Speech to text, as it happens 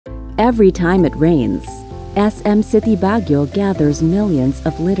Every time it rains, SM City Baguio gathers millions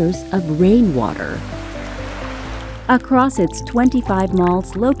of liters of rainwater. Across its 25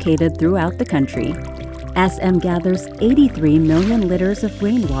 malls located throughout the country, SM gathers 83 million liters of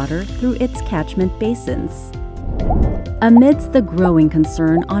rainwater through its catchment basins. Amidst the growing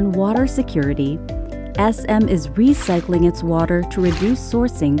concern on water security, SM is recycling its water to reduce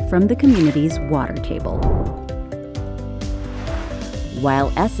sourcing from the community's water table.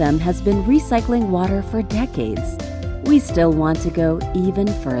 While SM has been recycling water for decades, we still want to go even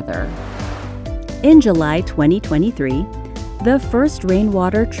further. In July 2023, the first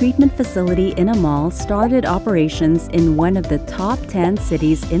rainwater treatment facility in a mall started operations in one of the top 10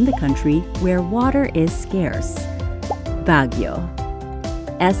 cities in the country where water is scarce, Baguio.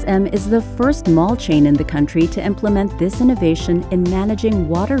 SM is the first mall chain in the country to implement this innovation in managing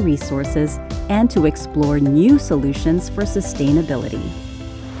water resources and to explore new solutions for sustainability.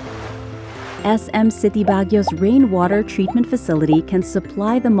 SM City Baguio's rainwater treatment facility can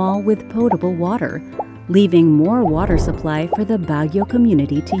supply the mall with potable water, leaving more water supply for the Baguio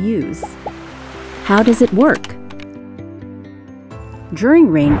community to use. How does it work? During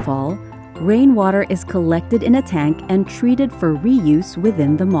rainfall, rainwater is collected in a tank and treated for reuse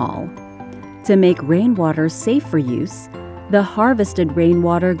within the mall. To make rainwater safe for use, the harvested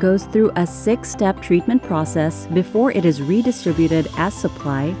rainwater goes through a 6-step treatment process before it is redistributed as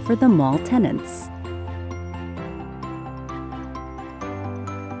supply for the mall tenants.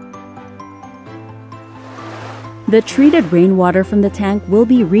 The treated rainwater from the tank will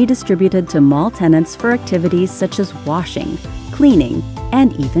be redistributed to mall tenants for activities such as washing, cleaning,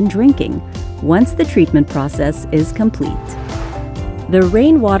 and even drinking, once the treatment process is complete. The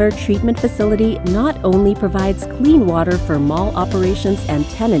rainwater treatment facility not only provides clean water for mall operations and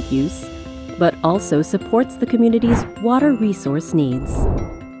tenant use, but also supports the community's water resource needs.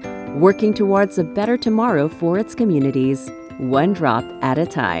 Working towards a better tomorrow for its communities, one drop at a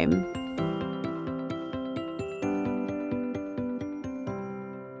time.